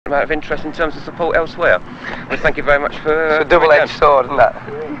amount of interest in terms of support elsewhere. Well, thank you very much for... It's a double-edged sword, isn't that?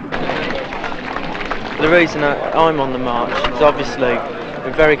 The reason I'm on the march is obviously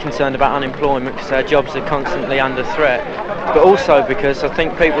we're very concerned about unemployment because our jobs are constantly under threat, but also because I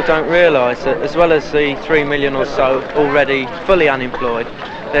think people don't realise that as well as the 3 million or so already fully unemployed,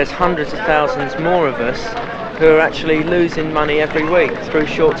 there's hundreds of thousands more of us who are actually losing money every week through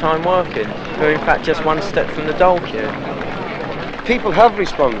short-time working, who are in fact just one step from the dole queue. People have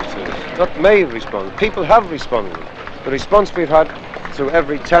responded to it, not may have responded, people have responded. The response we've had through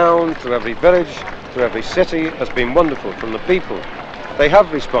every town, through every village, through every city has been wonderful from the people. They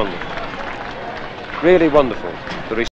have responded. Really wonderful.